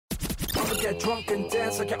get drunk and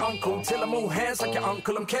dance like your uncle. Till I move hands like your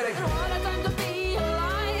uncle, I'm kidding. What a time to be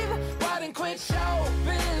alive. Why didn't quit show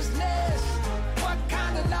business? What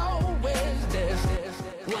kind of low is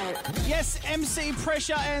this? Yes, MC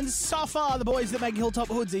Pressure and Suffer, the boys that make Hilltop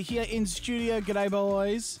Hoods, are here in studio. G'day,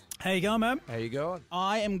 boys. How you going, man? How you going?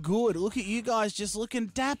 I am good. Look at you guys just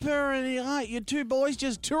looking dapper, and you two boys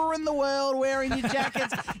just touring the world wearing your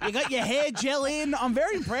jackets. You got your hair gel in. I'm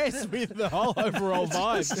very impressed with the whole overall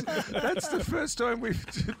vibe. That's the first time we've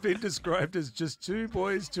been described as just two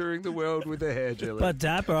boys touring the world with a hair gel. But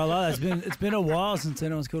dapper, I like that. It's been a while since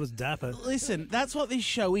anyone's called us dapper. Listen, that's what this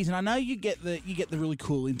show is, and I know you get the really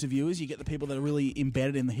cool interviewers, you get the people that are really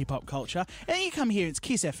embedded in the hip hop culture, and then you come here, it's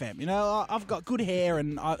Kiss FM. You know, I've got good hair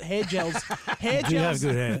and hair gels. Hair You do have gels.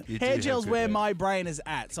 good hair. Hair gel's where hair. my brain is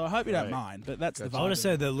at, so I hope you don't Right. mind. But that's the vibe. I would have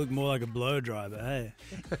said that looked more like a blow dry, but hey.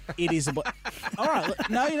 It is a all right.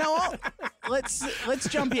 No, you know what? Let's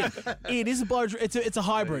jump in. It is a blow dry. It's a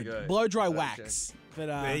hybrid go. blow dry wax. But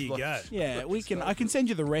There you go. yeah, we can. I can send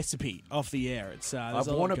you the recipe off the air. It's I've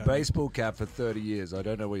worn a baseball cap for 30 years. I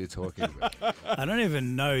don't know what you're talking about. I don't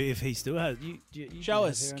even know if he still has. You Show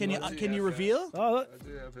have us. hair Can you on can you reveal? Oh, look.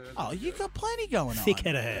 Oh, you got plenty going on. Thick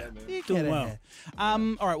head of hair. You Doing get well. it. All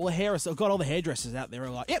right. Well, I've got all the hairdressers out there. Are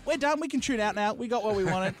like, yep, we're done. We can tune out now. We got what we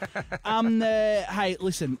wanted. Hey,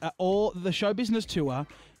 listen. All the show business tour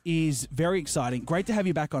is very exciting. Great to have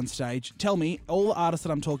you back on stage. Tell me, all the artists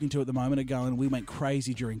that I'm talking to at the moment are going, we went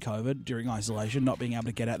crazy during COVID, during isolation, not being able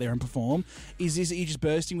to get out there and perform. Are you just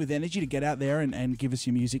bursting with energy to get out there and give us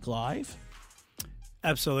your music live?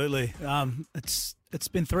 Absolutely. It's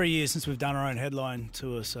been 3 years since we've done our own headline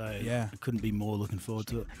tour, so Yeah. I couldn't be more looking forward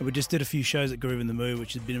to it. And we just did a few shows at Groove in the Mood,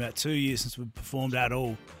 which has been about 2 years since we've performed at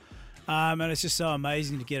all. And it's just so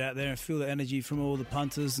amazing to get out there and feel the energy from all the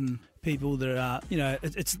punters and people that are,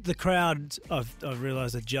 it's the crowd I've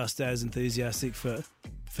realised are just as enthusiastic for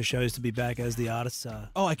shows to be back as the artists are.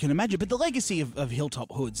 Oh, I can imagine. But the legacy of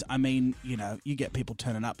Hilltop Hoods, I mean, you get people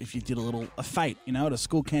turning up if you did a fete, at a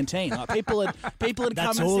school canteen. Like people had come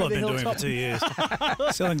That's and all see I've the been doing Hilltop for 2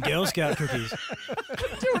 years. Selling Girl Scout cookies.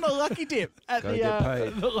 doing a lucky dip at Gotta get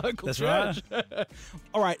paid. the local That's church. right.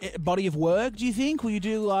 All right, body of work, do you think? Will you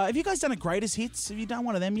do, have you guys done a greatest hits? Have you done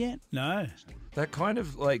one of them yet? No. That kind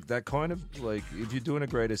of like, if you're doing a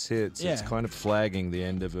greatest hits, it's Yeah. kind of flagging the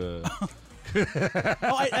end of a...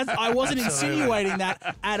 I wasn't insinuating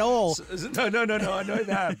that at all. No, I know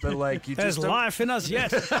that, but like you There's just don't, life in us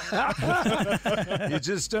yet. you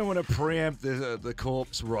just don't want to preempt the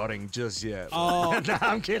corpse rotting just yet. Oh. No,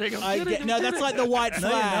 I'm kidding. That's like the white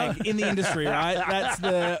flag in the industry, right?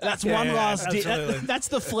 That's one Yeah, last. absolutely. That's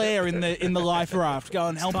the flare in the life raft. Go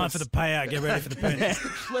and help Time us. for the payout. Get ready for the penny.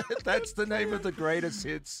 That's the name of the greatest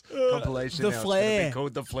hits compilation. The now. It's gonna Flare. be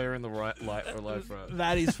called The Flare in the Life Road.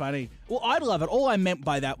 That is funny. Well, I'd love it. All I meant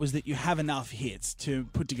by that was that you have enough hits to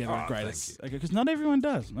put together a greatest. Okay, because not everyone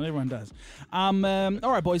does. Not everyone does. All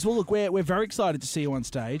right, boys. Well, look, we're very excited to see you on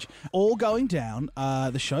stage. All going down.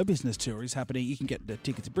 The show business tour is happening. You can get the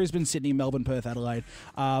tickets to Brisbane, Sydney, Melbourne, Perth, Adelaide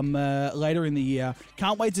later in the year.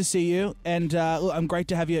 Can't wait to see you. And look, I'm great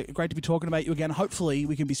to have you. Great to be talking about you again. Hopefully,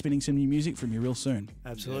 we can be spinning some new music from you real soon.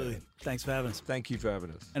 Absolutely. Thanks for having us. Thank you for having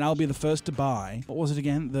us. And I'll be the first to buy. What was it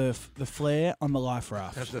again? The flare on the life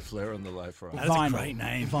raft. That's The Flare on the Life Road. That's a great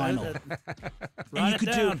name. Vinyl. And Write you it could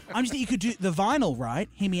down. I'm just thinking you could do the vinyl, right?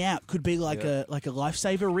 Hear me out. Could be like a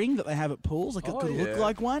lifesaver ring that they have at pools. Like it could look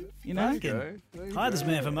like one. You know? There you Hire go. this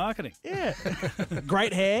man for marketing. Yeah.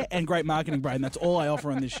 Great hair and great marketing brain. That's all I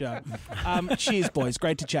offer on this show. Cheers, boys.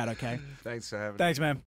 Great to chat. Okay. Thanks for having us. Thanks, man.